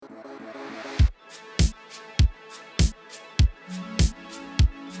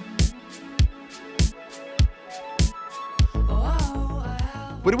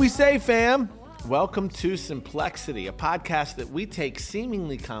What do we say, fam? Welcome to Simplexity, a podcast that we take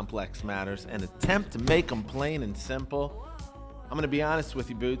seemingly complex matters and attempt to make them plain and simple. I'm going to be honest with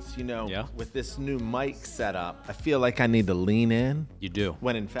you, Boots. With this new mic setup, I feel like I need to lean in. You do.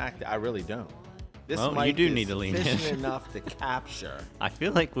 When in fact, I really don't. This Well, mic you do is need to lean in. sufficient enough to capture. I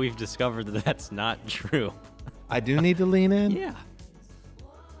feel like we've discovered that that's not true. I do need to lean in? Yeah.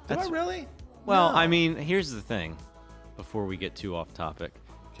 Do I really? Well, No. I mean, here's the thing. Before we get too off topic,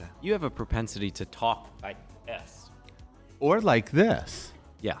 Okay. you have a propensity to talk like this. Or like this.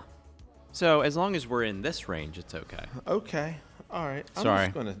 Yeah. So as long as we're in this range, it's okay. Okay. All right. Sorry.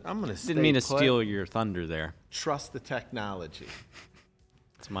 I'm gonna stay Didn't mean to put. steal your thunder there. Trust the technology.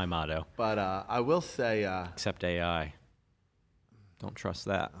 It's my motto. But I will say, Except AI. Don't trust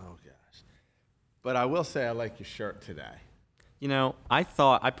that. oh gosh. But I will say I like your shirt today. You know, I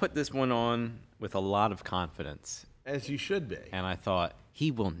thought I put this one on with a lot of confidence. As you should be. And I thought,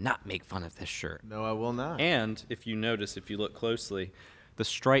 he will not make fun of this shirt. No, I will not. And if you notice, if you look closely, the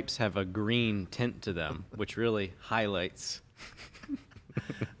stripes have a green tint to them, which really highlights.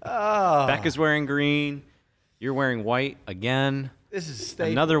 Oh, Becca's wearing green. You're wearing white again. this is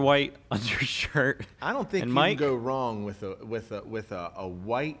staple. Another white undershirt. I don't think and you Mike, can go wrong with a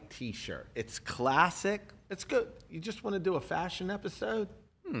white T-shirt. It's classic. It's good. You just want to do a fashion episode?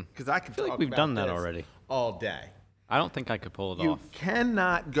 Because I can feel like talk we've about done that this already. all day. I don't think I could pull it You off.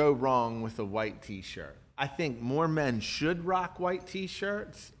 cannot go wrong with a white T-shirt. I think more men should rock white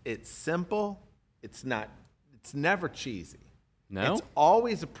T-shirts. It's simple. It's never cheesy. No? It's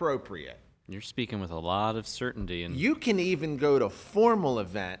always appropriate. You're speaking with a lot of certainty. And You can even go to formal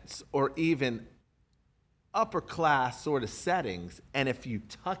events or even upper class sort of settings, and if you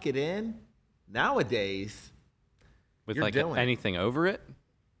tuck it in, nowadays, with you're like doing it. anything over it,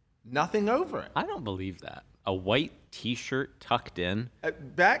 nothing over it. I don't believe that. A white T-shirt tucked in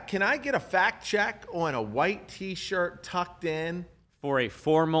Beck, can I get a fact check on a white T-shirt tucked in? for a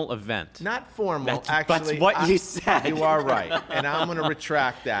formal event. Not formal, That's actually. what you said. You are right, and I'm going to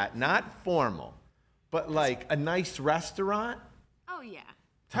retract that. Not formal, but like a nice restaurant. Oh yeah.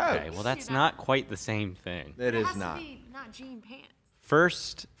 Okay, Totes. well, that's not quite the same thing. It is has not. to be not jean pants.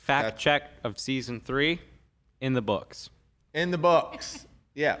 First fact That's- check of season 3 in the books. In the books.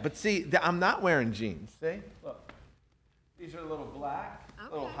 Yeah, but see, I'm not wearing jeans. See? Look. These are a little black, a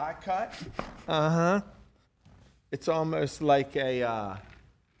little Okay. high cut. Uh-huh. It's almost like a,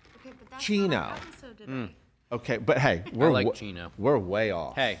 Okay, but that's Chino. not our episode today. okay, but hey, we're like Chino. We're way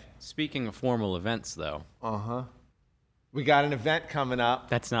off. Hey, speaking of formal events, though, Uh-huh. We got an event coming up.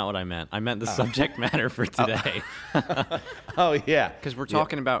 that's not what I meant. I meant the subject matter for today. Oh, yeah. Because we're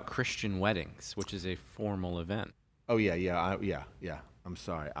talking about Christian weddings, which is a formal event. Oh, yeah. I'm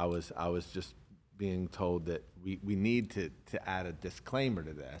sorry. I was just being told that we need to add a disclaimer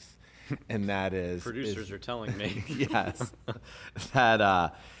to this, and that is Producers are telling me. yes,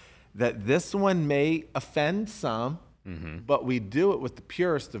 that this one may offend some, but we do it with the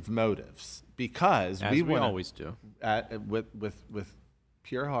purest of motives because As we we want always do. with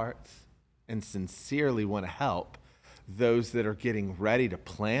pure hearts and sincerely want to help those that are getting ready to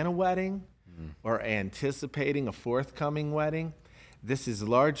plan a wedding or anticipating a forthcoming wedding. This is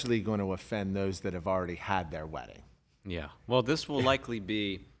largely going to offend those that have already had their wedding. Yeah. Well, this will likely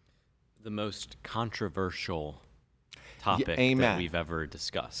be the most controversial topic amen. that we've ever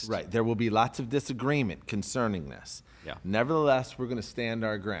discussed. Right. There will be lots of disagreement concerning this. Yeah. Nevertheless, we're going to stand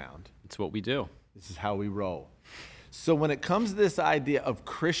our ground. It's what we do. This is how we roll. So when it comes to this idea of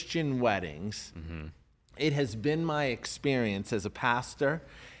Christian weddings, it has been my experience as a pastor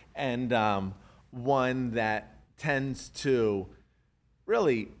and one that tends to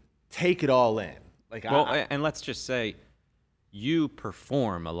really take it all in. Like Well, and let's just say you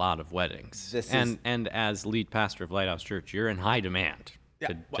perform a lot of weddings. This and is- and as lead pastor of Lighthouse Church, you're in high demand.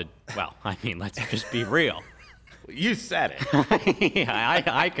 Yeah, Well, I mean, let's just be real. you said it. Yeah,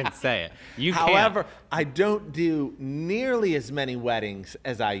 I can say it. You can't. However, I don't do nearly as many weddings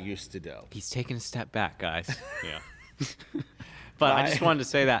as I used to do. He's taking a step back, guys. Yeah. But I just wanted to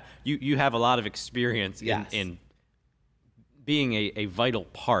say that you have a lot of experience Yes. in being a vital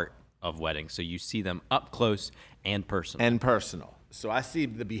part of weddings. So you see them up close and personal. And personal. So I see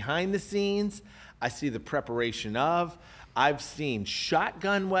the behind the scenes, I see the preparation of. I've seen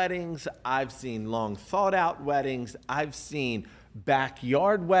shotgun weddings, I've seen long thought out weddings, I've seen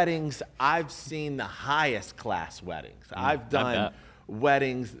backyard weddings, I've seen the highest class weddings. I've done bet.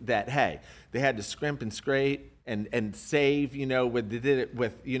 weddings that, hey, they had to scrimp and scrape and save, they did it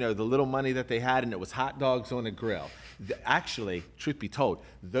with, the little money that they had, and it was hot dogs on a grill. Actually, truth be told,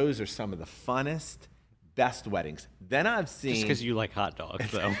 those are some of the funnest, best weddings. Then I've seen. Just because you like hot dogs,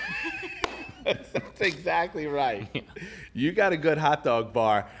 though. That's exactly right. Yeah. You got a good hot dog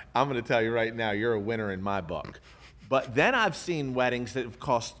bar. I'm going to tell you right now, you're a winner in my book. But then I've seen weddings that have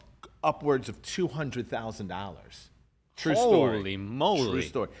cost upwards of $200,000. True story. Holy moly. True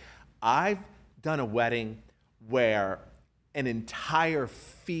story. I've done a wedding where an entire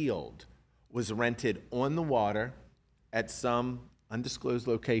field was rented on the water at some undisclosed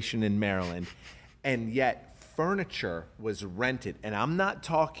location in Maryland, and yet furniture was rented. And I'm not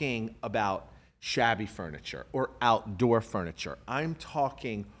talking about shabby furniture or outdoor furniture. I'm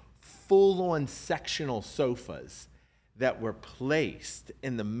talking full-on sectional sofas that were placed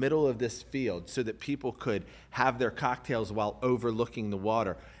in the middle of this field so that people could have their cocktails while overlooking the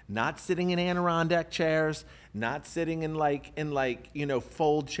water. Not sitting in Adirondack chairs, not sitting in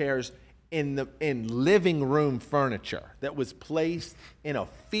fold chairs, in living room furniture that was placed in a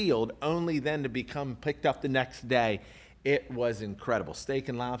field only then to become picked up the next day. It was incredible. Steak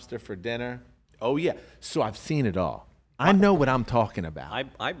and lobster for dinner. Oh yeah. So I've seen it all. I know what I'm talking about.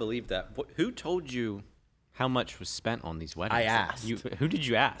 I believe that. Who told you how much was spent on these weddings? I asked. Who did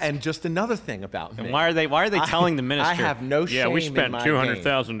you ask? And just another thing about me. And why are they telling the minister? I have no shame. Yeah, we spent in my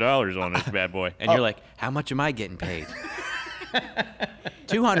 $200,000 on this bad boy. And you're like, how much am I getting paid?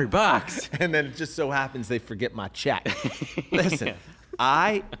 $200. And then it just so happens they forget my check. Listen,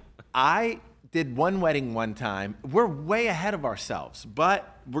 I did one wedding one time. We're way ahead of ourselves,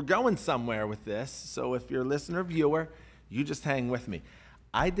 but we're going somewhere with this. So if you're a listener, viewer, you just hang with me.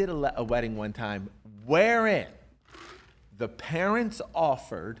 I did a wedding one time wherein the parents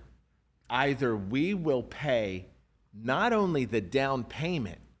offered either we will pay not only the down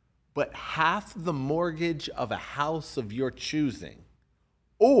payment, but half the mortgage of a house of your choosing,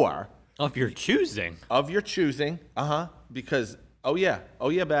 or Of your choosing. because oh yeah,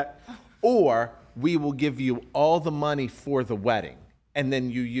 bet, or we will give you all the money for the wedding, and then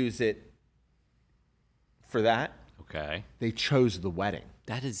you use it for that. Okay. They chose the wedding.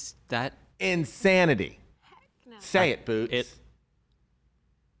 That Insanity. No. Say it, Boots.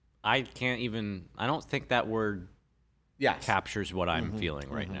 I don't think that word Yes. captures what I'm feeling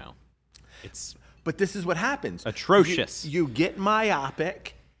right now. It's But this is what happens. Atrocious. You get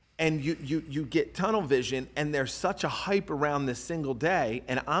myopic and you get tunnel vision, and there's such a hype around this single day,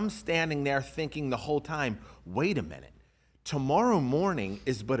 and I'm standing there thinking the whole time, wait a minute. Tomorrow morning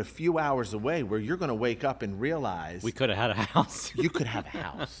is but a few hours away where you're going to wake up and realize we could have had a house. you could have a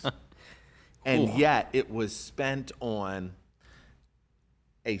house. And yet it was spent on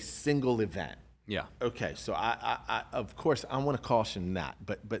a single event. Yeah. Okay, so I of course I want to caution that,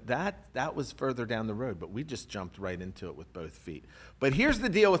 but that was further down the road, but we just jumped right into it with both feet. But here's the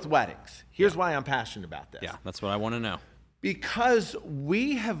deal with weddings. Here's why I'm passionate about this. Yeah, that's what I want to know. Because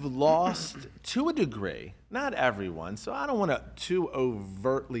we have lost, to a degree, not everyone, so I don't want to too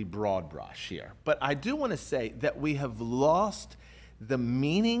overtly broad brush here, but I do want to say that we have lost the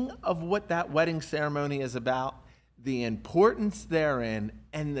meaning of what that wedding ceremony is about, the importance therein,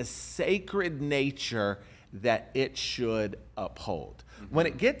 and the sacred nature that it should uphold. When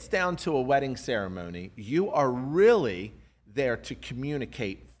it gets down to a wedding ceremony, you are really there to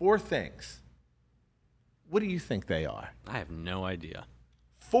communicate 4 things. What do you think they are? I have no idea.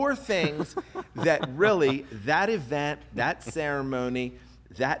 4 things that really, that event, that ceremony,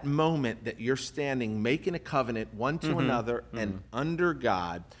 that moment that you're standing, making a covenant one to another and under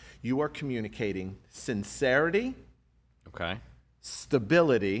God, you are communicating sincerity, Okay.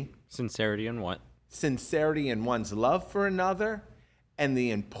 stability, Sincerity in what? sincerity in one's love for another, and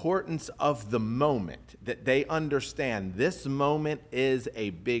the importance of the moment, that they understand this moment is a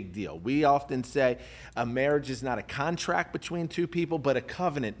big deal. We often say a marriage is not a contract between 2 people, but a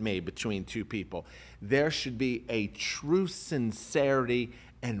covenant made between 2 people. There should be a true sincerity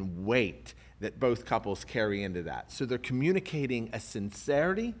and weight that both couples carry into that. So they're communicating a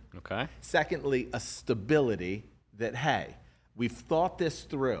sincerity. Okay. Secondly, a stability that, hey, we've thought this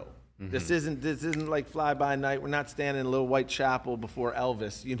through. This isn't like fly by night. We're not standing in a little white chapel before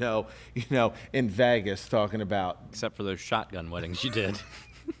Elvis, in Vegas talking about. Except for those shotgun weddings you did.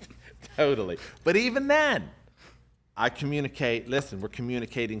 Totally. But even then, I communicate, listen, we're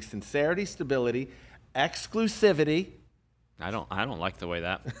communicating sincerity, stability, exclusivity. I don't like the way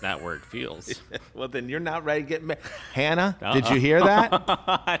that word feels. Well, then you're not ready to get married. Hannah, did you hear that?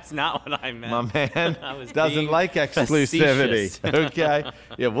 That's not what I meant. My man I was doesn't being like exclusivity. facetious. Okay.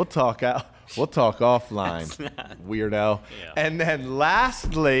 Yeah, we'll talk offline, weirdo. Yeah. And then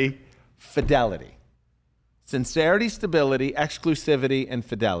lastly, fidelity. Sincerity, stability, exclusivity, and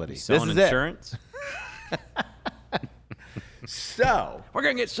fidelity. Selling this is insurance? it. So, We're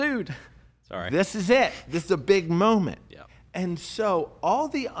gonna get sued. Sorry. This is it. This is a big moment. Yeah. And so all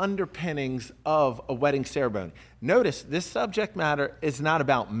the underpinnings of a wedding ceremony. Notice this subject matter is not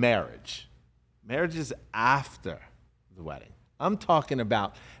about marriage. Marriage is after the wedding. I'm talking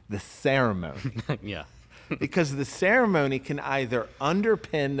about the ceremony. Yeah. Because the ceremony can either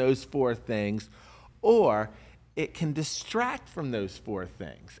underpin those four things or it can distract from those four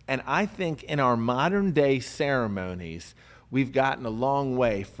things. And I think in our modern day ceremonies, we've gotten a long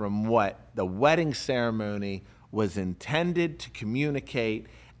way from what the wedding ceremony was intended to communicate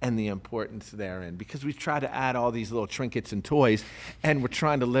and the importance therein. Because we try to add all these little trinkets and toys, and we're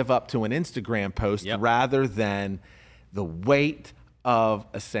trying to live up to an Instagram post Yep. rather than the weight of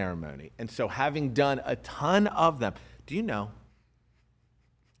a ceremony. And so having done a ton of them, do you know,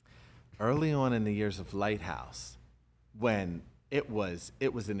 early on in the years of Lighthouse, when it was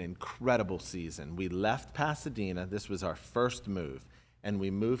an incredible season. We left Pasadena. This was our first move, and we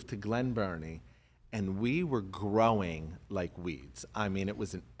moved to Glen Burnie, and we were growing like weeds. I mean, it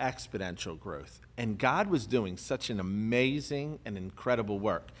was an exponential growth, and God was doing such an amazing and incredible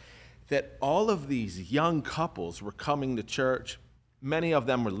work that all of these young couples were coming to church. Many of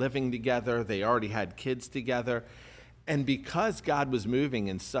them were living together. They already had kids together, and because God was moving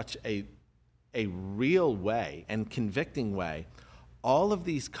in such a real way and convicting way, all of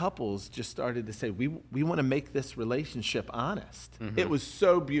these couples just started to say, we want to make this relationship honest. It was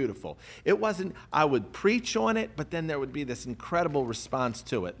so beautiful. It wasn't, I would preach on it, but then there would be this incredible response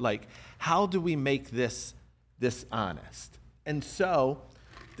to it. Like, how do we make this honest? And so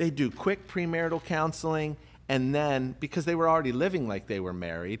they do quick premarital counseling, and then, because they were already living like they were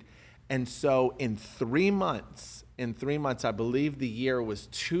married, and so in 3 months, I believe the year was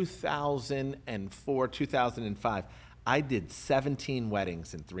 2004, 2005, I did 17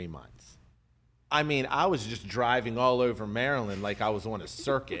 weddings in 3 months. I mean, I was just driving all over Maryland like I was on a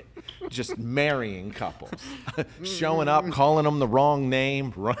circuit, just marrying couples, showing up, calling them the wrong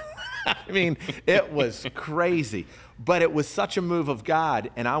name. I mean, it was crazy. But it was such a move of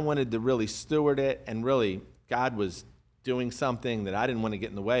God, and I wanted to really steward it, and really, God was doing something that I didn't want to get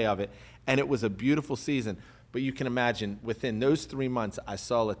in the way of it, and it was a beautiful season. But you can imagine, within those 3 months, I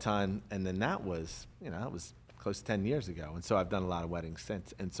saw a ton, and then that was close to 10 years ago. And so I've done a lot of weddings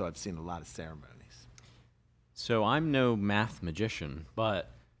since, and so I've seen a lot of ceremonies. So I'm no math magician, but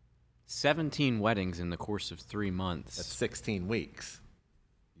 17 weddings in the course of 3 months. That's 16 weeks.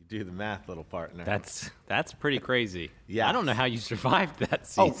 You do the math, little partner. That's pretty crazy. Yes. I don't know how you survived that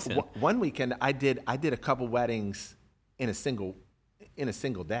season. One weekend I did a couple weddings in a single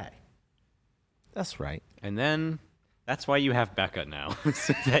day. That's right. And then that's why you have Becca now,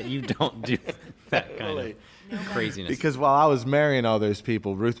 so that you don't do that kind of craziness. Because while I was marrying all those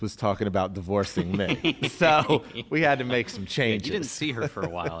people, Ruth was talking about divorcing me. So we had to make some changes. You didn't see her for a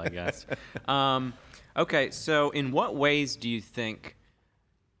while, I guess. Okay, so in what ways do you think,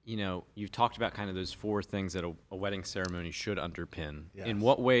 you've talked about kind of those four things that a wedding ceremony should underpin. Yes. In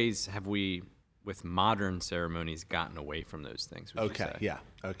what ways have we, with modern ceremonies, gotten away from those things, would you say? Yeah,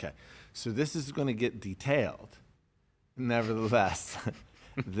 okay. So this is going to get detailed. Nevertheless,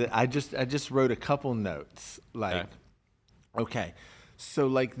 I just wrote a couple notes. Like, okay, so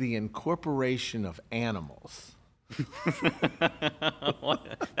like the incorporation of animals.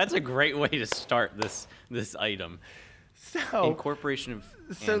 That's a great way to start this item. So Incorporation of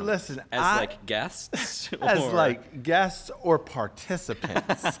so animals. listen, as like guests, as or like guests or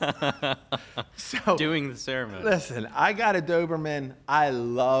participants. So doing the ceremony. listen, I got a Doberman. I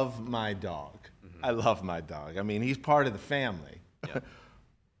love my dog. I love my dog. I mean, he's part of the family. Yep.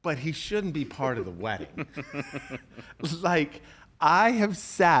 But he shouldn't be part of the wedding. Like, I have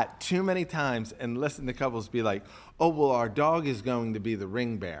sat too many times and listened to couples be like, oh, well, our dog is going to be the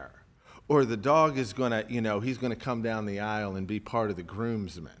ring bearer. Or the dog is going to, he's going to come down the aisle and be part of the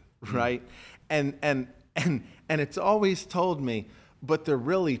groomsmen, right? And it's always told me, but they're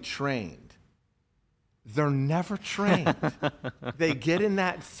really trained. They're never trained. They get in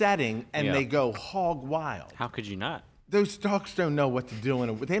that setting and they go hog wild. How could you not? Those dogs don't know what to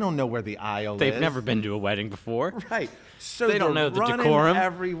do. They don't know where the aisle is. They've never been to a wedding before. Right. So They don't they're know the running decorum.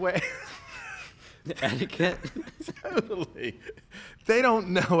 everywhere. The etiquette. Totally. They don't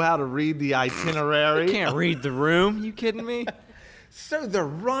know how to read the itinerary. Can't read the room. You kidding me? So they're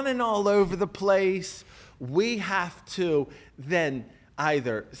running all over the place. We have to then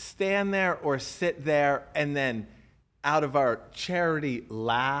either stand there or sit there and then out of our charity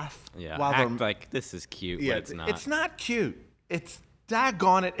laugh. Yeah. while Act they're- like this is cute, Yeah, but it's not. It's not cute. It's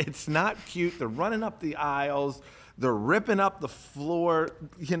daggone it. It's not cute. They're running up the aisles. They're ripping up the floor,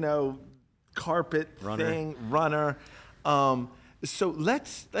 carpet Runner. thing, runner. So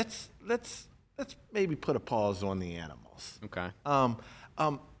let's let's maybe put a pause on the animals. Okay.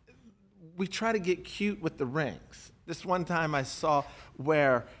 We try to get cute with the rings. This one time I saw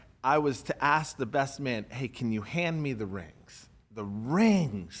where I was to ask the best man, hey, can you hand me the rings? The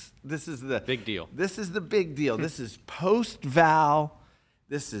rings. This is the Big deal. This is the big deal. This is post-vow.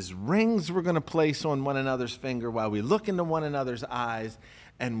 This is rings we're going to place on one another's finger while we look into one another's eyes,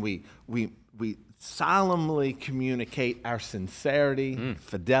 and we solemnly communicate our sincerity,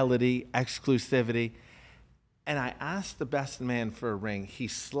 fidelity, exclusivity. And I asked the best man for a ring. He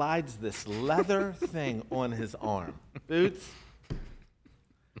slides this leather thing on his arm. Boots.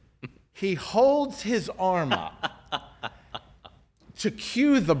 He holds his arm up to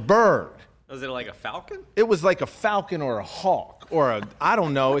cue the bird. Was it like a falcon? It was like a falcon or a hawk or I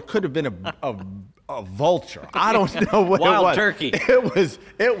don't know. It could have been a vulture. I don't know what Wild it was. turkey.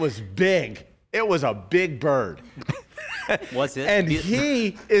 It was big. It was a big bird. Was it? And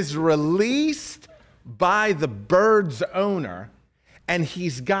he is released by the bird's owner, and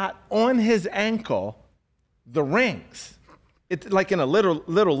he's got on his ankle the rings. It's like in a little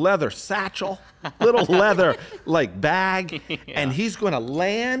leather satchel, little leather like bag, and he's going to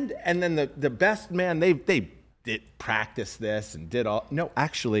land. And then the best man, they did practice this and did all. No,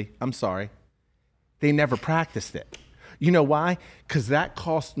 actually, I'm sorry, they never practiced it. You know why? Because that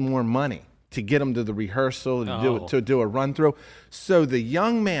cost more money to get them to the rehearsal to do a run through. So the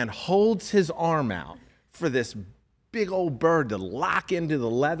young man holds his arm out for this big old bird to lock into the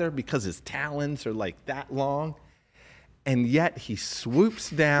leather because his talons are like that long. And yet he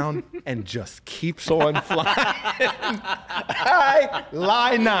swoops down and just keeps on flying. I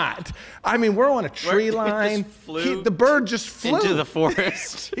lie not. I mean, we're on a tree line. The bird just flew into the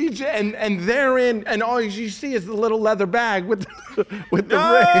forest. And therein, and all you see is the little leather bag with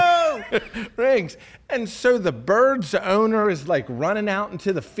the rings. And so the bird's owner is like running out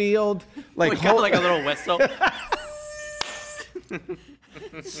into the field, like Got like a little whistle.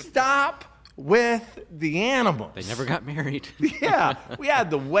 Stop with the animals. They never got married. Yeah, we had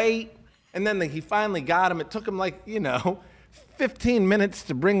to wait, and then he finally got him. It took him 15 minutes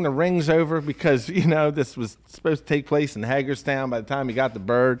to bring the rings over because, this was supposed to take place in Hagerstown. By the time he got the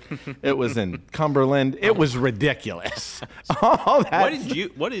bird, it was in Cumberland. It was ridiculous. All that.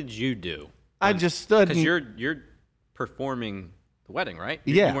 What did you do? I just stood. Because you're performing the wedding, right?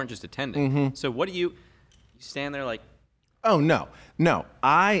 Yeah. You weren't just attending. Mm-hmm. So what do you stand there like? Oh no.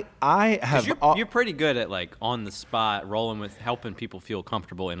 I have. You're pretty good at like on the spot rolling with helping people feel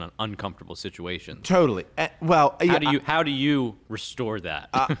comfortable in an uncomfortable situation. Totally. How do you restore that?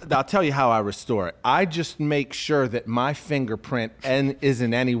 I'll tell you how I restore it. I just make sure that my fingerprint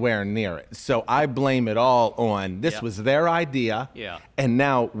isn't anywhere near it. So I blame it all on this was their idea. Yeah. And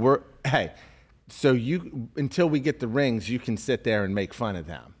now so until we get the rings, you can sit there and make fun of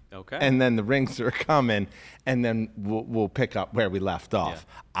them. Okay. And then the rings are coming, and then we'll pick up where we left off.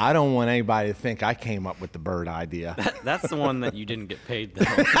 Yeah. I don't want anybody to think I came up with the bird idea. That's the one that you didn't get paid, though.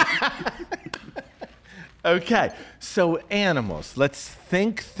 Okay, so animals. Let's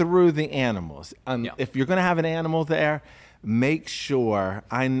think through the animals. If you're going to have an animal there, make sure,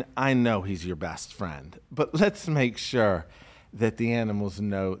 I know he's your best friend, but let's make sure that the animals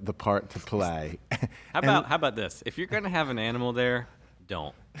know the part to play. How about this? If you're going to have an animal there,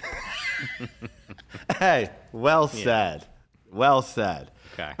 don't. Hey, well said. Well said.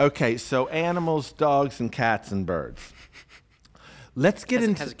 Okay, so animals, dogs, and cats and birds. Let's get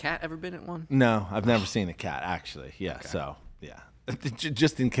into... Has a cat ever been at one? No, I've never seen a cat, actually. Yeah, okay. So, yeah.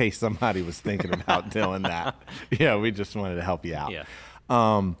 Just in case somebody was thinking about doing that. Yeah, we just wanted to help you out. Yeah.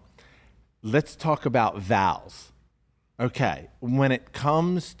 Let's talk about vows. Okay, when it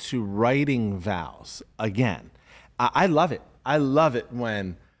comes to writing vows, again, I love it. I love it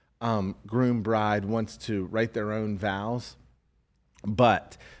when groom bride wants to write their own vows,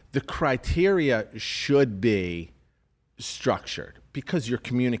 but the criteria should be structured because you're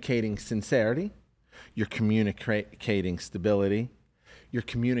communicating sincerity, you're communicating stability, you're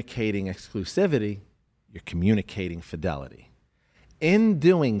communicating exclusivity, you're communicating fidelity. In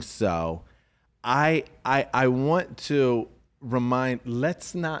doing so, I want to remind,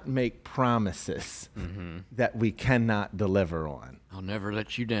 let's not make promises that we cannot deliver on. I'll never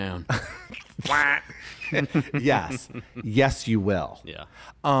let you down. Yes, you will. Yeah.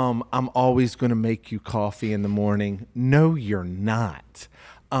 I'm always going to make you coffee in the morning. No, you're not.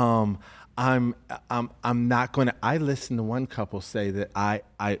 I'm not going to. I listened to one couple say that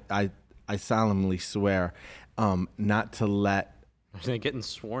I solemnly swear not to let. Are they getting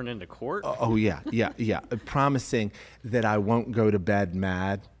sworn into court? Oh, yeah. Promising that I won't go to bed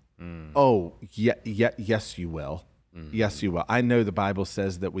mad. Oh, yes, you will. Yes, you will. I know the Bible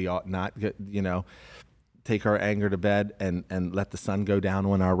says that we ought not, take our anger to bed and let the sun go down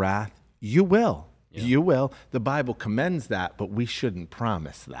on our wrath. You will. Yeah. You will. The Bible commends that, but we shouldn't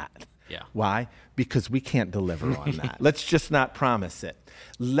promise that. Yeah. Why? Because we can't deliver on that. Let's just not promise it.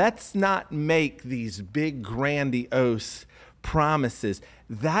 Let's not make these big, grandiose promises.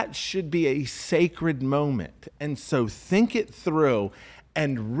 That should be a sacred moment. And so think it through.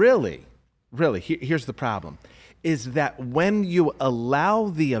 And really, here's the problem, is that when you allow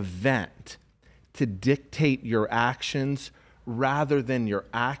the event to dictate your actions rather than your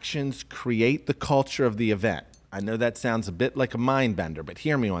actions create the culture of the event. I know that sounds a bit like a mind bender, but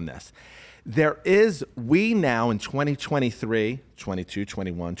hear me on this. We now in 2023, 22,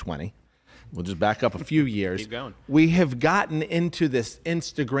 21, 20, we'll just back up a few years. Keep going. We have gotten into this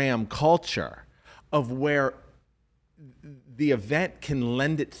Instagram culture of where the event can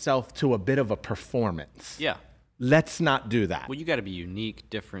lend itself to a bit of a performance. Yeah. Let's not do that. Well, you got to be unique,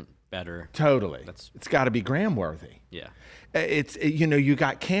 different, better. Totally. It's got to be Graham-worthy. Yeah. You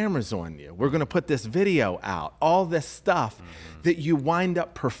got cameras on you. We're going to put this video out. All this stuff that you wind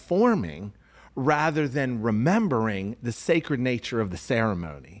up performing rather than remembering the sacred nature of the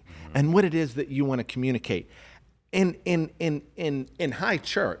ceremony and what it is that you want to communicate. In high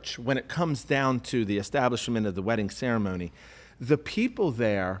church, when it comes down to the establishment of the wedding ceremony, the people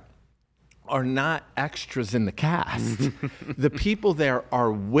there are not extras in the cast. The people there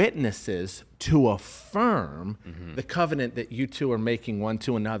are witnesses to affirm the covenant that you two are making one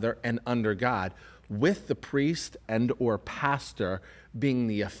to another and under God, with the priest and or pastor being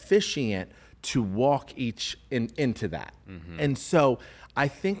the officiant to walk each into that. And so I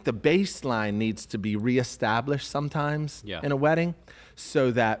think the baseline needs to be reestablished sometimes in a wedding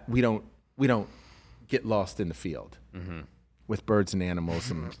so that we don't get lost in the field with birds and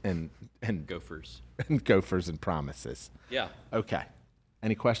animals and Gophers. and gophers and promises. Yeah. Okay.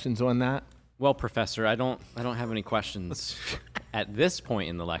 Any questions on that? Well, Professor, I don't have any questions at this point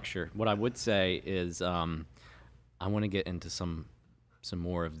in the lecture. What I would say is I want to get into some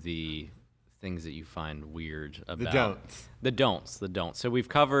more of the things that you find weird about the don'ts. So we've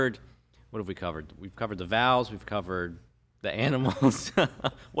covered, what have we covered? We've covered the vows. We've covered the animals.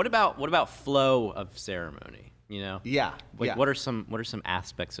 What about flow of ceremony? Yeah. What are some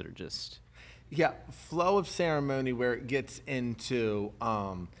aspects that are just flow of ceremony where it gets into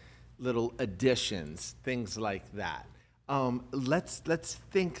little additions, things like that. Let's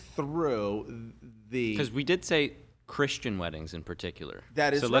think through because we did say Christian weddings in particular.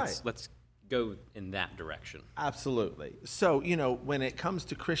 That is so. right. Let's go in that direction. Absolutely. So when it comes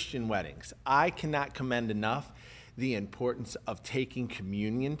to Christian weddings, I cannot commend enough the importance of taking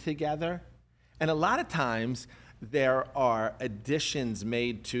communion together. And a lot of times there are additions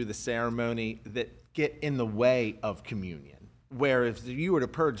made to the ceremony that get in the way of communion. Where if you were to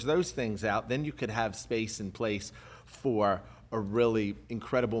purge those things out, then you could have space and place for a really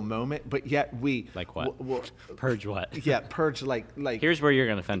incredible moment. But yet we... Like what? Purge what? Yeah, purge like... Here's where you're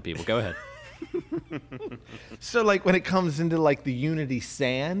going to offend people. Go ahead. So when it comes into the unity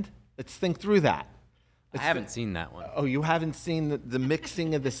sand, let's think through that. I haven't seen that one. Oh, you haven't seen the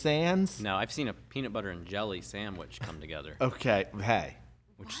mixing of the sands? No, I've seen a peanut butter and jelly sandwich come together. Okay, hey.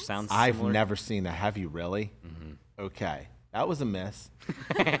 Which sounds similar. I've never seen that. Have you really? Mm-hmm. Okay, that was a miss.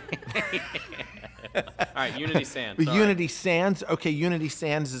 All right, unity sands. The unity sands. Okay, unity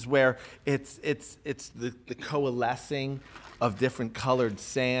sands is where it's the coalescing of different colored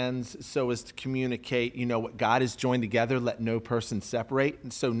sands so as to communicate, what God has joined together, let no person separate.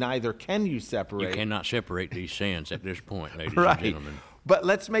 And so neither can you separate. You cannot separate these sands at this point, ladies Right. and gentlemen. But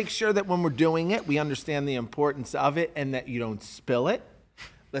let's make sure that when we're doing it, we understand the importance of it and that you don't spill it.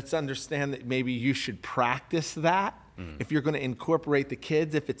 Let's understand that maybe you should practice that. If you're going to incorporate the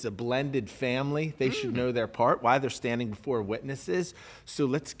kids, if it's a blended family, they should know their part, why they're standing before witnesses. So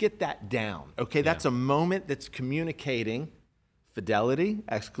let's get that down. Okay, that's a moment that's communicating fidelity,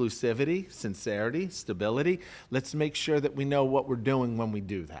 exclusivity, sincerity, stability. Let's make sure that we know what we're doing when we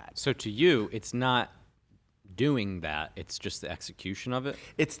do that. So to you, it's not doing that, it's just the execution of it?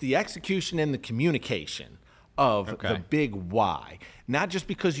 It's the execution and the communication of the big why. Not just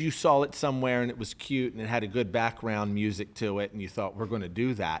because you saw it somewhere and it was cute and it had a good background music to it and you thought we're going to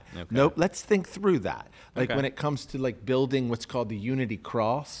do that. Okay. Nope, let's think through that. Okay. When it comes to building what's called the unity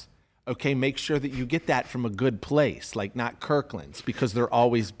cross, Okay, make sure that you get that from a good place, like not Kirkland's, because they're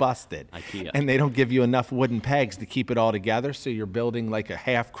always busted. IKEA. And they don't give you enough wooden pegs to keep it all together, so you're building like a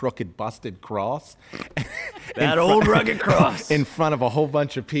half-crooked, busted cross. That old rugged cross. In front of a whole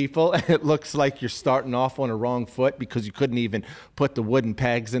bunch of people, and it looks like you're starting off on a wrong foot because you couldn't even put the wooden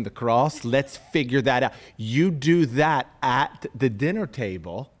pegs in the cross. Let's figure that out. You do that at the dinner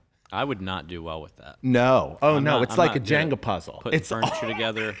table. I would not do well with that. No. Oh, I'm no, not- it's I'm like not a good at Jenga puzzle. Putting It's furniture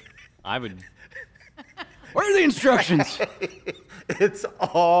together. I would. Where are the instructions? It's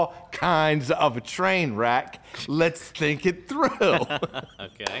all kinds of a train wreck. Let's think it through.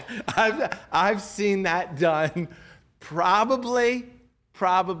 Okay. I've seen that done probably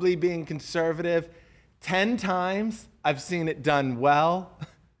being conservative 10 times. I've seen it done well.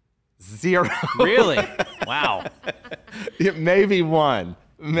 0. Really? Wow. Maybe one.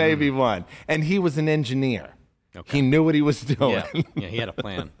 And he was an engineer. Okay. He knew what he was doing. Yeah, he had a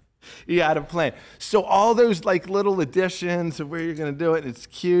plan. He had a plan. So all those like little additions of where you're going to do it, it's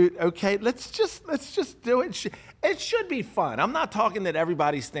cute. Okay, let's just do it. It should be fun. I'm not talking that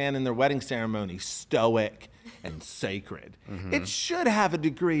everybody's standing in their wedding ceremony stoic and sacred. It should have a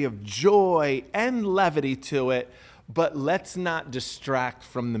degree of joy and levity to it, but let's not distract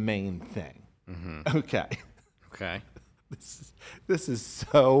from the main thing. Okay. Okay. This is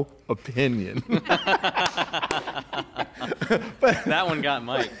so opinion. That one got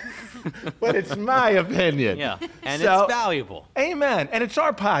Mike. But it's my opinion. Yeah. And So- it's valuable. Amen. And it's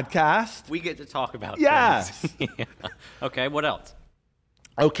our podcast. We get to talk about Yes. things. Yeah. Okay, what else?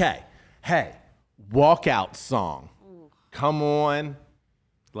 Okay. Hey, walkout song. Come on.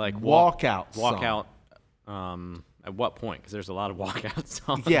 Like Walkout Walk song. out. At what point? Because there's a lot of walkout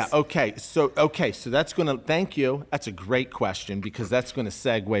songs. Yeah, okay. So that's going to thank you. That's a great question because that's going to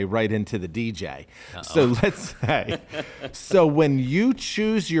segue right into the DJ. So let's say so when you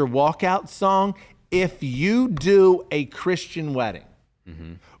choose your walkout song, if you do a Christian wedding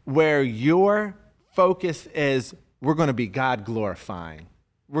where your focus is we're going to be God glorifying.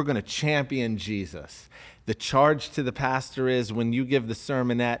 We're going to champion Jesus. The charge to the pastor is when you give the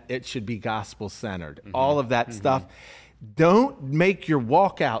sermonette, it should be gospel centered. All of that stuff. Don't make your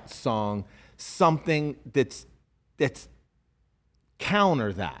walkout song something that's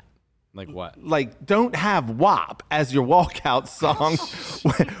counter that. Like what? Like, don't have WAP as your walkout song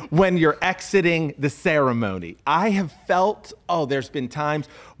when you're exiting the ceremony. I have felt, there's been times,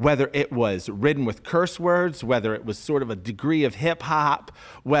 whether it was ridden with curse words, whether it was sort of a degree of hip hop,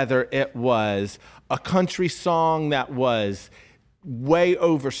 whether it was a country song that was way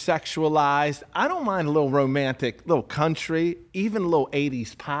over sexualized. I don't mind a little romantic, little country, even a little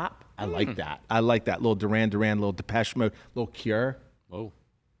 80s pop. I like that. I like that little Duran Duran, little Depeche Mode, little Cure. Whoa.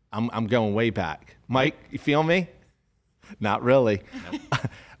 I'm going way back. Mike, you feel me? Not really.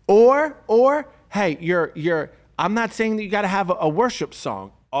 Nope. or hey, I'm not saying that you got to have a worship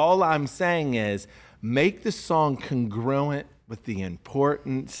song. All I'm saying is make the song congruent with the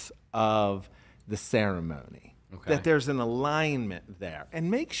importance of the ceremony. Okay. That there's an alignment there.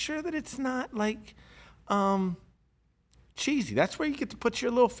 And make sure that it's not like cheesy. That's where you get to put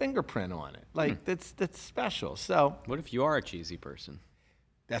your little fingerprint on it. Like that's special. So What if you are a cheesy person?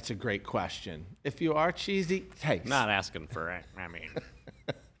 that's a great question. If you are cheesy, hey, Not asking for it. I mean,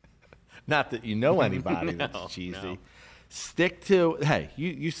 not that you know anybody No, that's cheesy. no. Stick to, hey,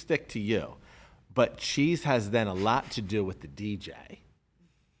 you stick to you. But cheese has then a lot to do with the DJ.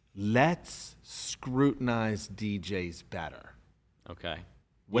 Let's scrutinize DJs better. okay.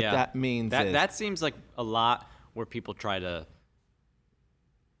 What that means is- that seems like a lot where people try to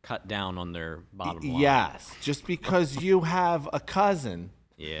cut down on their bottom line. Yes, just because you have a cousin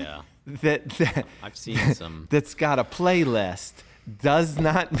Yeah. that I've seen some. that's got a playlist does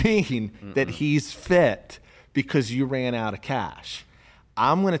not mean that he's fit because you ran out of cash.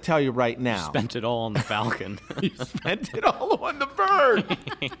 I'm going to tell you right now. Spent it all on the Falcon. Spent it all on the bird.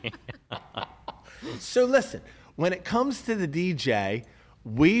 So listen, when it comes to the DJ,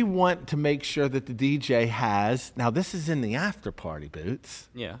 we want to make sure that the DJ has, now this is in the after party, Boots.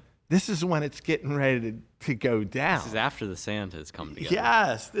 Yeah. This is when it's getting ready to go down. This is after the Santas come together.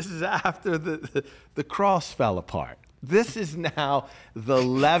 Yes, this is after the cross fell apart. This is now the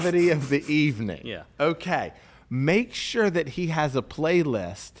levity of the evening. Yeah. Okay. Make sure that he has a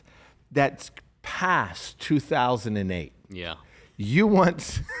playlist that's past 2008. Yeah. You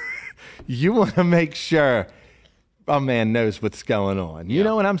want to make sure our man knows what's going on. You Yeah.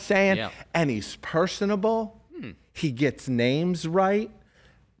 know what I'm saying? Yeah. And he's personable. He gets names right.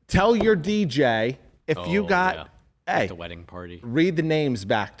 Tell your DJ if you Oh, got, yeah. hey, At the wedding party. read the names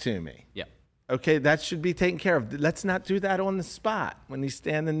back to me. Yeah. Okay, that should be taken care of. Let's not do that on the spot when he's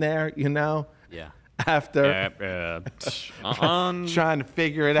standing there, Yeah. after trying to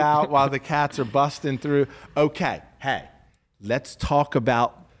figure it out while the cats are busting through. Okay, hey, let's talk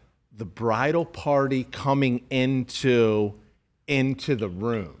about the bridal party coming into the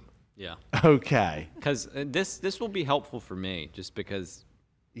room. Yeah. Okay. Because this will be helpful for me, just because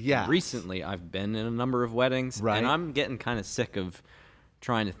Yeah. recently I've been in a number of weddings, Right. and I'm getting kind of sick of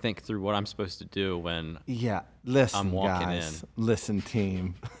trying to think through what I'm supposed to do when Yeah. Listen, I'm walking guys. in. Listen,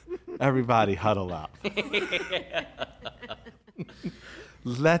 team. Everybody huddle up.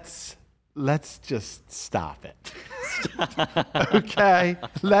 Let's just stop it. Okay?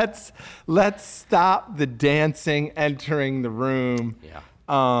 Let's stop the dancing entering the room. Yeah.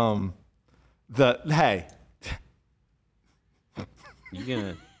 Hey, You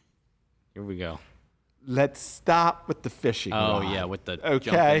gonna? Here we go. let's stop with the fishing Oh rod. yeah, with the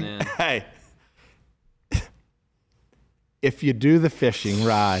Okay? jumping in. Hey. If you do the fishing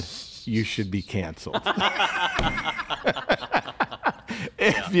rod, you should be canceled.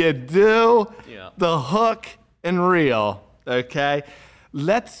 If you do Yeah. the hook and reel, okay?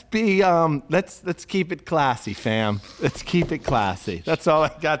 Let's be let's keep it classy, fam. Let's keep it classy. That's all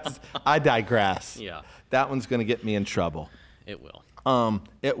I got to I digress. Yeah. That one's gonna get me in trouble. It will.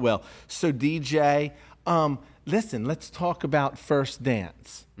 It will. So DJ, listen, let's talk about first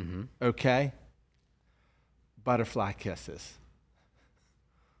dance. Okay? Butterfly kisses.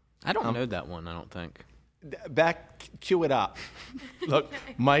 I don't know that one. I don't think. Cue it up. Look,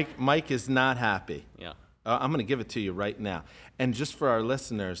 Mike is not happy. Yeah. I'm going to give it to you right now. And just for our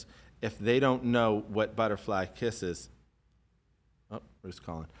listeners, if they don't know what butterfly kisses, oh, who's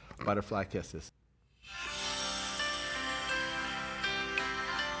calling? Butterfly kisses.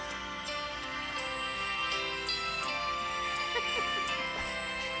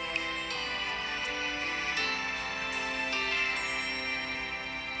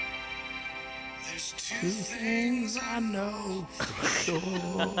 There's two things I know for sure.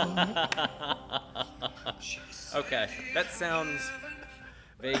 Okay, that sounds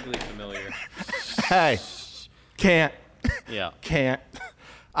vaguely familiar. Hey, can't. Yeah. Can't.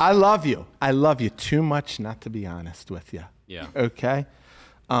 I love you. I love you too much not to be honest with you. Yeah. Okay?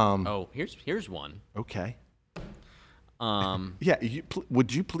 Oh, here's one. Okay. Yeah,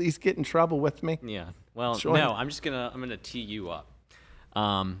 would you please get in trouble with me? Yeah. Well, Sure. no, I'm gonna tee you up.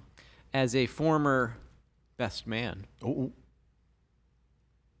 As a former best man, Oh,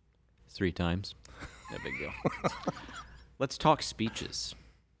 3 times, no big deal. Let's talk speeches.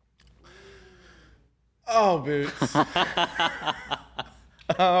 oh, Boots.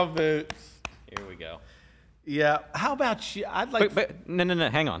 Oh, Boots. Here we go. Yeah. How about you? I'd like. But no,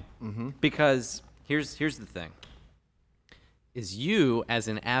 hang on. Because here's the thing. Is you as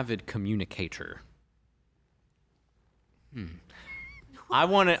an avid communicator? I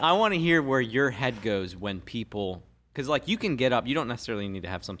want to hear where your head goes when people, because like you can get up. You don't necessarily need to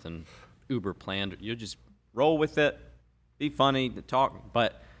have something uber planned. You just roll with it, be funny, talk.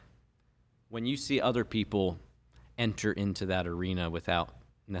 But when you see other people enter into that arena without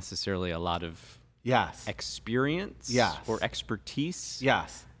necessarily a lot of Yes. experience Yes. or expertise,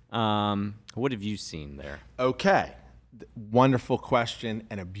 Yes. what have you seen there? Okay. Wonderful question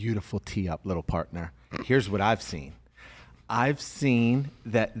and a beautiful tee up, little partner. Here's what I've seen. I've seen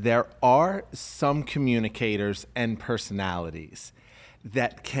that there are some communicators and personalities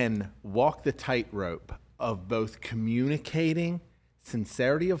that can walk the tightrope of both communicating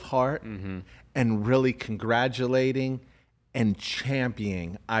sincerity of heart and really congratulating and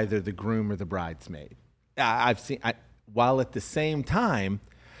championing either the groom or the bridesmaid. I've seen, while at the same time,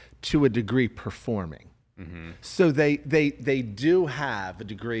 to a degree, performing. So they do have a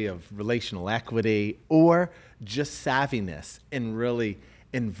degree of relational equity or just savviness in really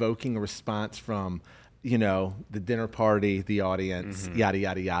invoking a response from, the dinner party, the audience, yada,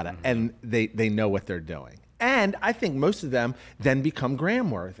 yada, yada. And they know what they're doing. And I think most of them then become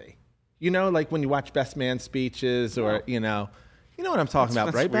Graham-worthy. Like when you watch Best Man speeches or, you know what I'm talking about,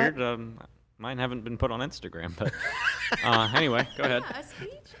 That's right, Pat? weird. Mine haven't been put on Instagram, but anyway, go ahead. A speech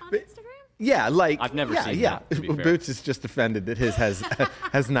on Instagram? Yeah, like I've never seen yeah. that, to be fair. Boots is just offended that his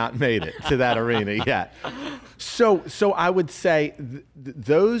has not made it to that arena yet. So I would say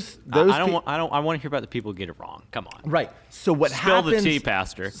those I pe- want to hear about the people who get it wrong. Come on. right. So what Spill happens? the tea,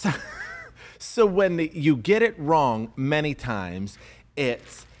 Pastor. So when you get it wrong many times,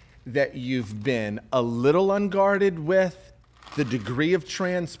 it's that you've been a little unguarded with the degree of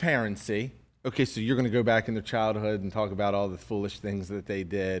transparency. Okay, so you're going to go back in their childhood and talk about all the foolish things that they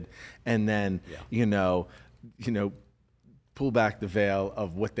did, and then pull back the veil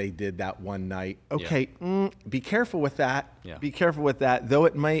of what they did that one night. Okay, be careful with that. Yeah. Be careful with that. Though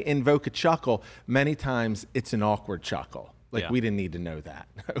it may invoke a chuckle, many times it's an awkward chuckle. Like, Yeah. we didn't need to know that,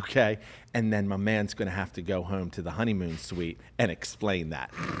 okay? And then my man's going to have to go home to the honeymoon suite and explain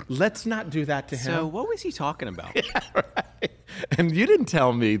that. Let's not do that to him. So what was he talking about? And you didn't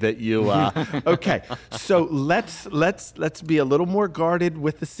tell me that you. Okay, so let's be a little more guarded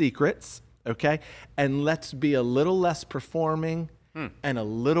with the secrets, okay, and let's be a little less performing and a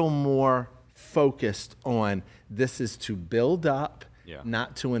little more focused on this is to build up, Yeah.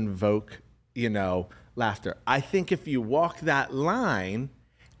 not to invoke, laughter. I think if you walk that line,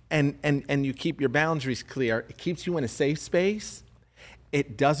 and you keep your boundaries clear, it keeps you in a safe space.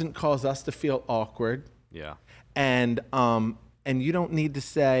 It doesn't cause us to feel awkward. Yeah. And you don't need to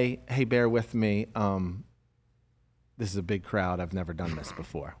say, "Hey, bear with me. This is a big crowd. I've never done this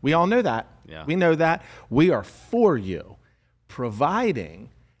before." We all know that. Yeah. We know that. We are for you,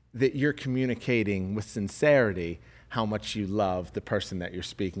 providing that you're communicating with sincerity how much you love the person that you're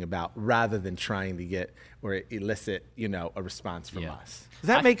speaking about, rather than trying to get or elicit, a response from Yeah. us. Does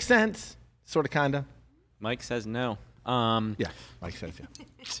that make sense? Sort of, kind of. Mike says no. Yeah, Mike says yeah.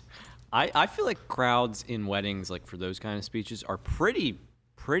 I feel like crowds in weddings, like for those kind of speeches, are pretty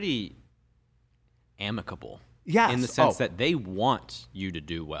amicable. Yes. In the sense Oh. that they want you to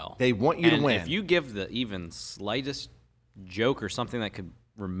do well. They want you to And win. If you give the even slightest joke or something that could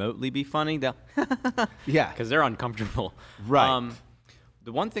remotely be funny, they'll Yeah. because they're uncomfortable. Right.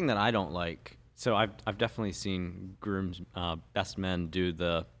 The one thing that I don't like, so I've definitely seen grooms, best men do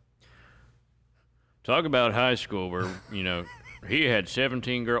the talk about high school where he had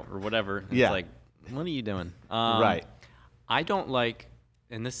 17 girls or whatever. And Yeah. It's like, what are you doing? Right. I don't like,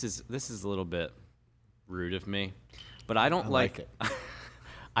 and this is a little bit rude of me, but I don't like like it.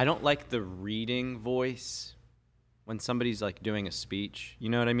 I don't like the reading voice when somebody's like doing a speech. You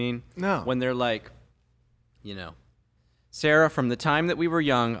know what I mean? No. When they're like, Sarah, from the time that we were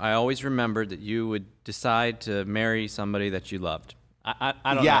young, I always remembered that you would decide to marry somebody that you loved. I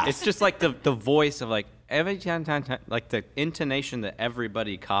don't know. Yes. It's just like the voice of like every time, like the intonation that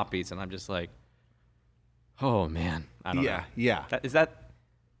everybody copies, and I'm just like, oh man, I don't know. Yeah. Is that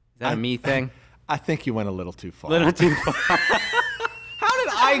a me thing? I think you went a little too far. Little too far. How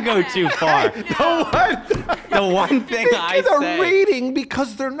did I go too far? The one thing I They're say. reading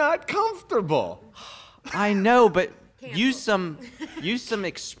because they're not comfortable. I know, but use some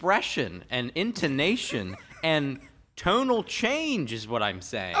expression and intonation and tonal change is what I'm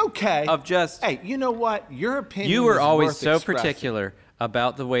saying. Okay. Of just Hey, you know what? Your opinion. you were is always worth so expressing. particular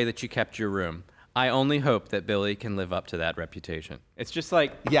about the way that you kept your room. I only hope that Billy can live up to that reputation. It's just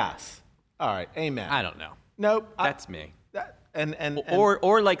like Yes. All right. Amen. I don't know. Nope. That's me. And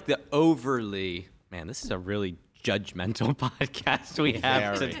Or like the overly, man, this is a really judgmental podcast we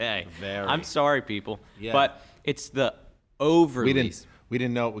have Very, today. very. I'm sorry, people. Yeah. But it's the overly we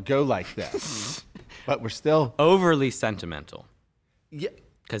didn't know it would go like this, but we're still. overly sentimental. Yeah,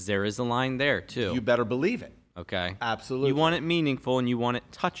 Because there is a line there too. you better believe it. Okay. Absolutely. You want it meaningful and you want it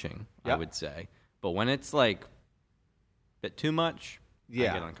touching, I Yep. would say. But when it's like a bit too much,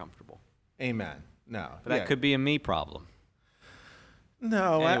 Yeah. I get uncomfortable. Amen. No. But that could be a me problem.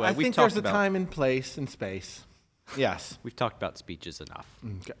 No, Anyway, I we've think there's talked a about- time and place and space. Yes. We've talked about speeches enough.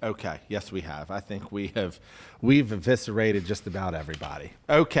 Okay. Yes, we have. I think we've eviscerated just about everybody.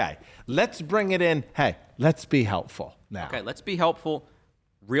 Okay. Let's bring it in. Hey, let's be helpful now. Okay, let's be helpful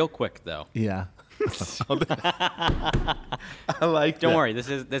real quick though. Yeah. I like Don't that. worry,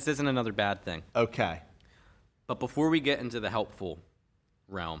 this isn't another bad thing. Okay. But before we get into the helpful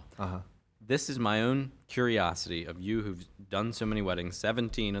realm, this is my own curiosity of you who've done so many weddings,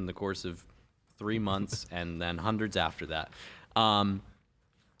 17 in the course of 3 months and then hundreds after that.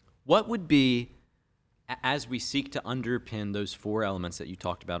 What would be, as we seek to underpin those 4 elements that you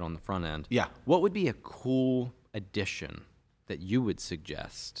talked about on the front end, Yeah. what would be a cool addition that you would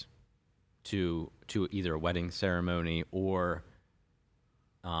suggest to either a wedding ceremony or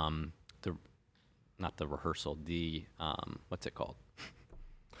not the rehearsal, the what's it called?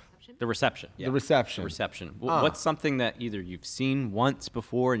 The reception. Yeah. The reception. The reception. What's something that either you've seen once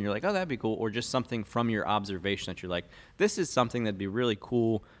before and you're like, oh, that'd be cool, or just something from your observation that you're like, this is something that'd be really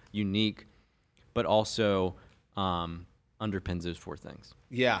cool, unique, but also underpins those 4 things.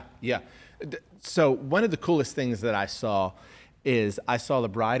 Yeah. So one of the coolest things that I saw is I saw the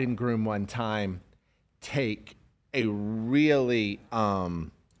bride and groom one time take a really, for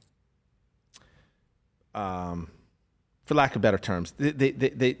lack of better terms,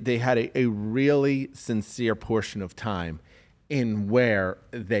 they had a really sincere portion of time in where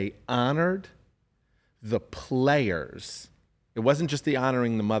they honored the players It wasn't just the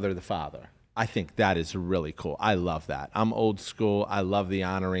honoring the mother, the father. I think that is really cool. I love that. I'm old school. I love the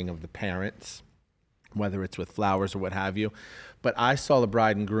honoring of the parents, whether it's with flowers or what have you. But I saw the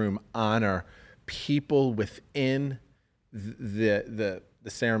bride and groom honor people within the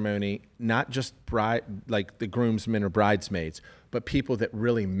ceremony, not just bride, like the groomsmen or bridesmaids, but people that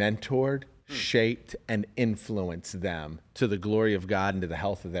really mentored, shaped, and influenced them to the glory of God and to the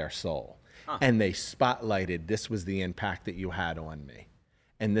health of their soul. And they spotlighted, this was the impact that you had on me.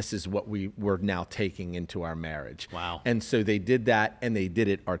 And this is what we were now taking into our marriage. Wow. And so they did that, and they did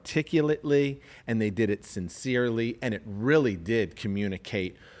it articulately, and they did it sincerely, and it really did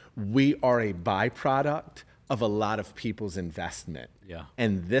communicate we are a byproduct of a lot of people's investment. Yeah.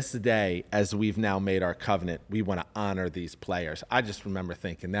 And this day, as we've now made our covenant, we want to honor these players. I just remember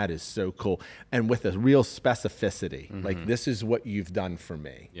thinking that is so cool. And with a real specificity, like this is what you've done for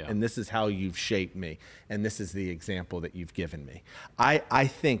me. Yeah. And this is how you've shaped me. And this is the example that you've given me. I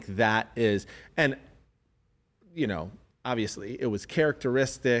think that is, and you know, obviously it was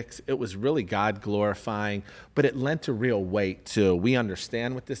characteristics, it was really God glorifying, but it lent a real weight to, we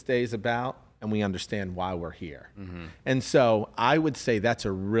understand what this day is about, and we understand why we're here. And so I would say that's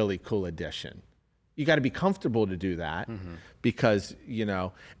a really cool addition. You got to be comfortable to do that because, you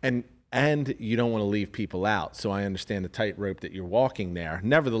know, and you don't want to leave people out. So I understand the tightrope that you're walking there.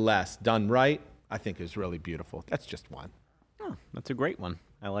 Nevertheless, done right, I think is really beautiful. That's just one. Oh, that's a great one.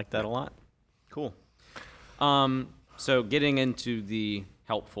 I like that a lot. Cool. So getting into the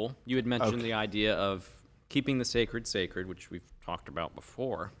helpful, you had mentioned the idea of keeping the sacred sacred, which we've talked about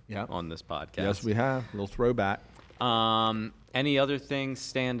before on this podcast. Yes, we have. A little throwback. Any other things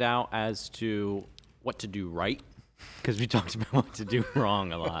stand out as to what to do right? Because we talked about what to do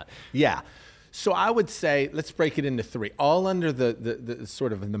wrong a lot. Yeah. So I would say, let's break it into three, all under the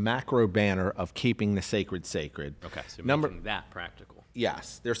sort of the macro banner of keeping the sacred sacred. Okay, so making that practical.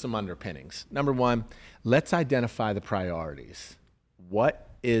 Yes, there's some underpinnings. Number one, let's identify the priorities. What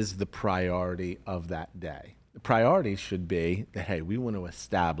is the priority of that day? The priority should be that, hey, we want to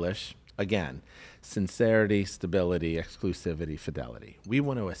establish, again, sincerity, stability, exclusivity, fidelity. We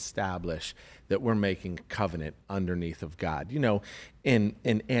want to establish that we're making covenant underneath of God. You know, in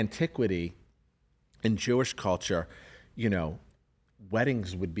antiquity, in Jewish culture, you know,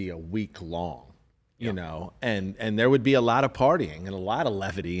 weddings would be a week long. You know, and there would be a lot of partying and a lot of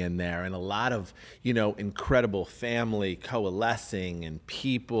levity in there and a lot of, you know, incredible family coalescing and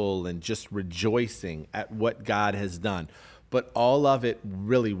people and just rejoicing at what God has done. But all of it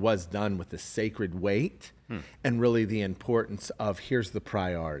really was done with the sacred weight and really the importance of here's the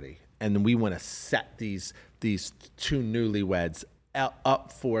priority. And then we want to set these two newlyweds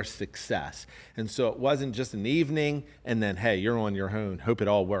up for success. And so it wasn't just an evening and then, hey, you're on your own, hope it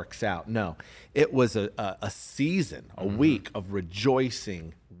all works out. No, it was a season, a week of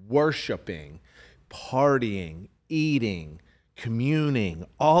rejoicing, worshiping, partying, eating, communing,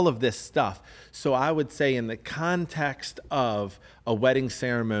 all of this stuff. So I would say in the context of a wedding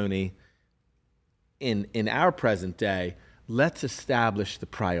ceremony in our present day, let's establish the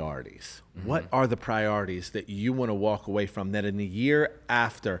priorities. What are the priorities that you want to walk away from that in a year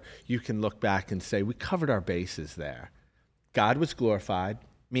after you can look back and say, we covered our bases there. God was glorified,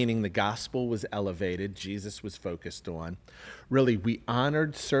 meaning the gospel was elevated, Jesus was focused on. Really, we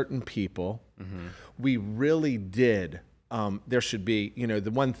honored certain people. We really did. There should be, you know,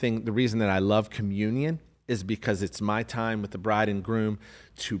 the reason that I love communion is because it's my time with the bride and groom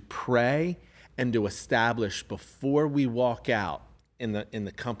to pray and to establish before we walk out in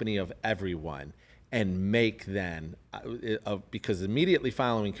the company of everyone and make then, because immediately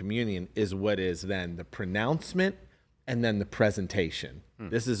following communion is what is then the pronouncement and then the presentation.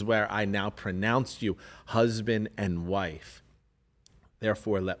 This is where I now pronounce you husband and wife.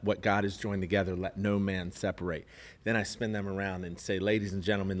 Therefore, let what God has joined together, let no man separate. Then I spin them around and say, ladies and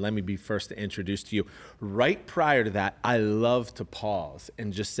gentlemen, let me be first to introduce to you. Right prior to that, I love to pause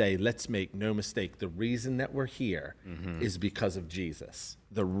and just say, let's make no mistake. The reason that we're here is because of Jesus.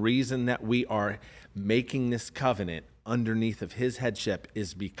 The reason that we are making this covenant underneath of his headship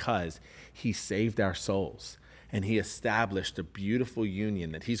is because he saved our souls. And he established a beautiful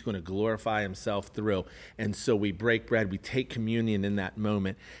union that he's going to glorify himself through. And so we break bread, we take communion in that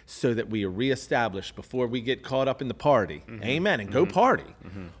moment so that we are reestablished before we get caught up in the party. Amen. And go party.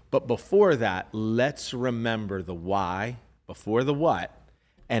 But before that, let's remember the why before the what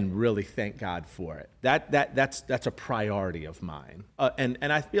and really thank God for it. That's a priority of mine. And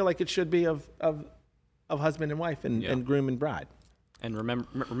I feel like it should be of husband and wife and groom and bride. And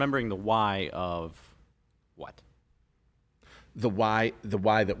remembering the why of what? The why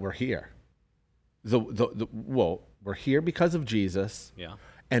that we're here. well, we're here because of Jesus. Yeah.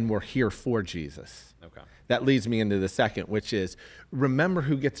 And we're here for Jesus. Okay. That leads me into the second, which is remember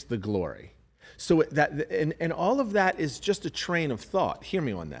who gets the glory. So and all of that is just a train of thought. Hear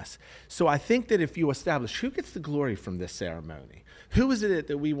me on this. So I think that if you establish who gets the glory from this ceremony, who is it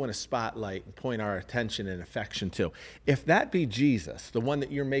that we want to spotlight and point our attention and affection to? If that be Jesus, the one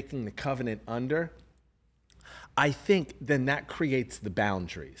that you're making the covenant under, I think then that creates the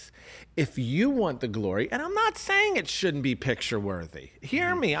boundaries. If you want the glory, and I'm not saying it shouldn't be picture worthy.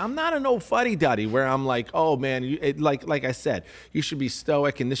 Hear me, I'm not an old fuddy-duddy where I'm like, oh man, like I said, you should be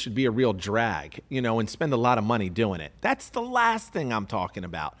stoic and this should be a real drag, and spend a lot of money doing it. That's the last thing I'm talking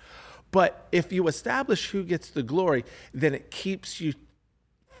about. But if you establish who gets the glory, then it keeps you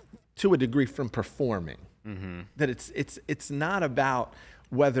to a degree from performing. That it's not about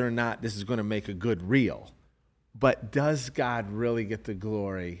whether or not this is going to make a good reel. But does God really get the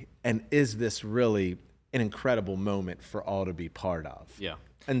glory? And is this really an incredible moment for all to be part of? Yeah.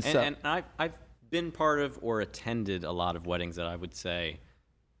 And I've been part of or attended a lot of weddings that I would say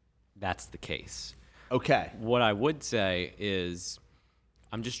that's the case. Okay. What I would say is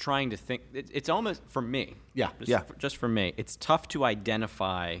I'm just trying to think. It's almost, for me. Yeah, Just for me, it's tough to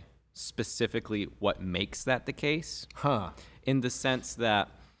identify specifically what makes that the case. In the sense that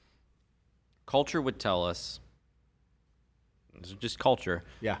culture would tell us, this is just culture.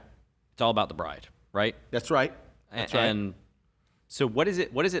 Yeah. It's all about the bride, right? That's right. That's right. And so what does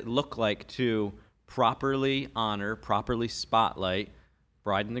it look like to properly honor, properly spotlight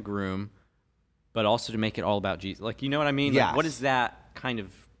bride and the groom, but also to make it all about Jesus? Like, you know what I mean? Yes. Like, what does that kind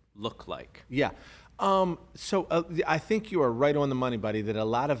of look like? Yeah. I think you are right on the money, buddy, that a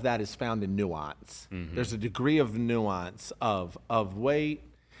lot of that is found in nuance. There's a degree of nuance of weight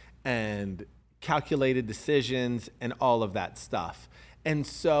and calculated decisions and all of that stuff. And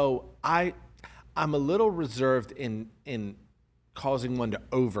so I'm a little reserved in causing one to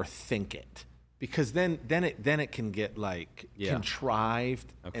overthink it, because then it can get like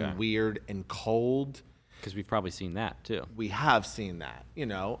contrived and weird and cold. Because we've probably seen that too. We have seen that,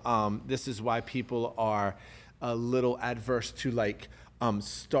 this is why people are a little adverse to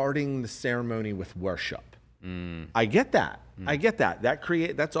starting the ceremony with worship. I get that. That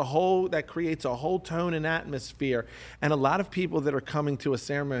creates a whole tone and atmosphere. And a lot of people that are coming to a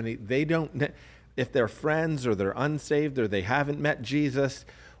ceremony, they don't, if they're friends or they're unsaved or they haven't met Jesus,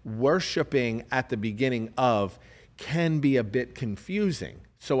 worshiping at the beginning of can be a bit confusing.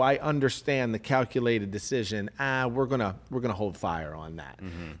 So I understand the calculated decision. We're gonna hold fire on that.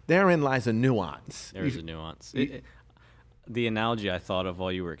 Therein lies a nuance. There is a nuance. The analogy I thought of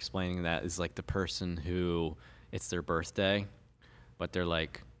while you were explaining that is like the person who it's their birthday, but they're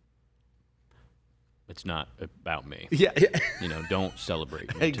like, it's not about me. Yeah. Don't celebrate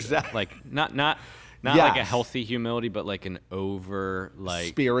me today. Exactly. Like not like a healthy humility, but like an over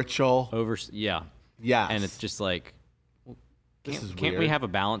spiritual. Yeah. And it's just like, can't we have a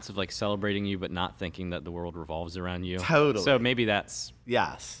balance of like celebrating you, but not thinking that the world revolves around you? Totally. So maybe that's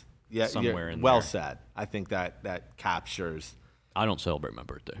somewhere in there. Well said. I think that captures. I don't celebrate my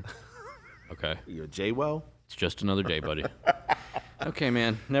birthday. Okay. You're a J-Wo? It's just another day, buddy. Okay,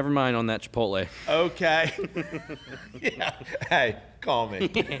 man. Never mind on that Chipotle. Okay. Yeah. Hey, call me.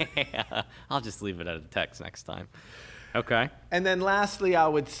 Yeah. I'll just leave it at a text next time. Okay. And then lastly, I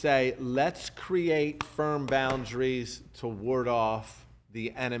would say let's create firm boundaries to ward off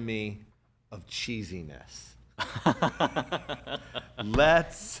the enemy of cheesiness.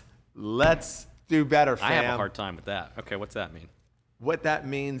 Let's do better, fam. I have a hard time with that. Okay, what's that mean? What that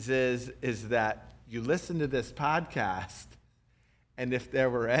means is that you listen to this podcast, and if there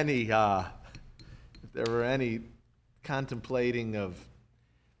were any contemplating of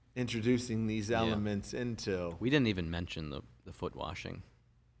introducing these elements into, we didn't even mention the foot washing,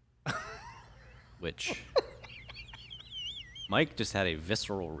 which Mike just had a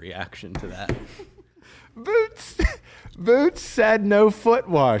visceral reaction to that. Boots said no foot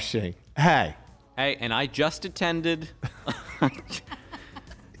washing. Hey, and I just attended.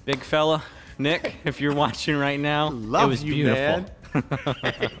 Big fella, Nick, if you're watching right now, love it was you, beautiful.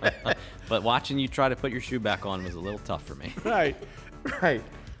 Man. But watching you try to put your shoe back on was a little tough for me. Right.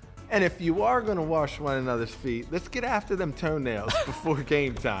 And if you are going to wash one another's feet, let's get after them toenails before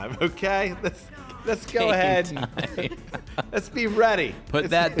game time, okay? Let's go ahead and let's be ready. Put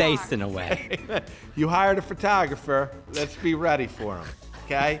that basin away. You hired a photographer. Let's be ready for him,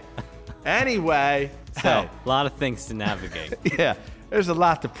 okay? Anyway. So, a lot of things to navigate. Yeah, there's a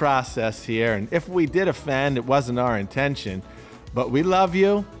lot to process here. And if we did offend, it wasn't our intention. But we love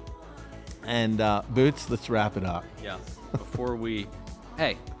you. And Boots, let's wrap it up. Yeah. Before we...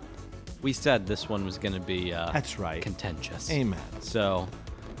 Hey, we said this one was going to be That's right. contentious. Amen. So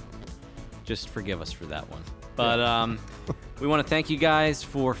just forgive us for that one. But we want to thank you guys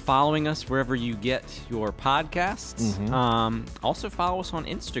for following us wherever you get your podcasts. Also follow us on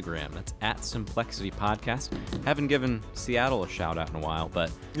Instagram. That's @Simplexity Podcast. Haven't given Seattle a shout out in a while,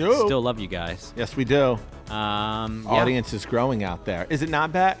 but No. still love you guys. Yes, we do. Yeah, Audience is growing out there. Is it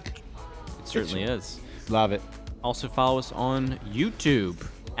not back? it certainly is. Love it. Also follow us on YouTube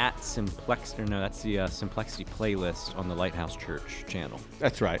 @Simplex. Or no, that's the Simplexity playlist on the Lighthouse Church channel.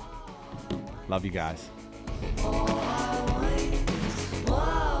 That's right. Love you guys.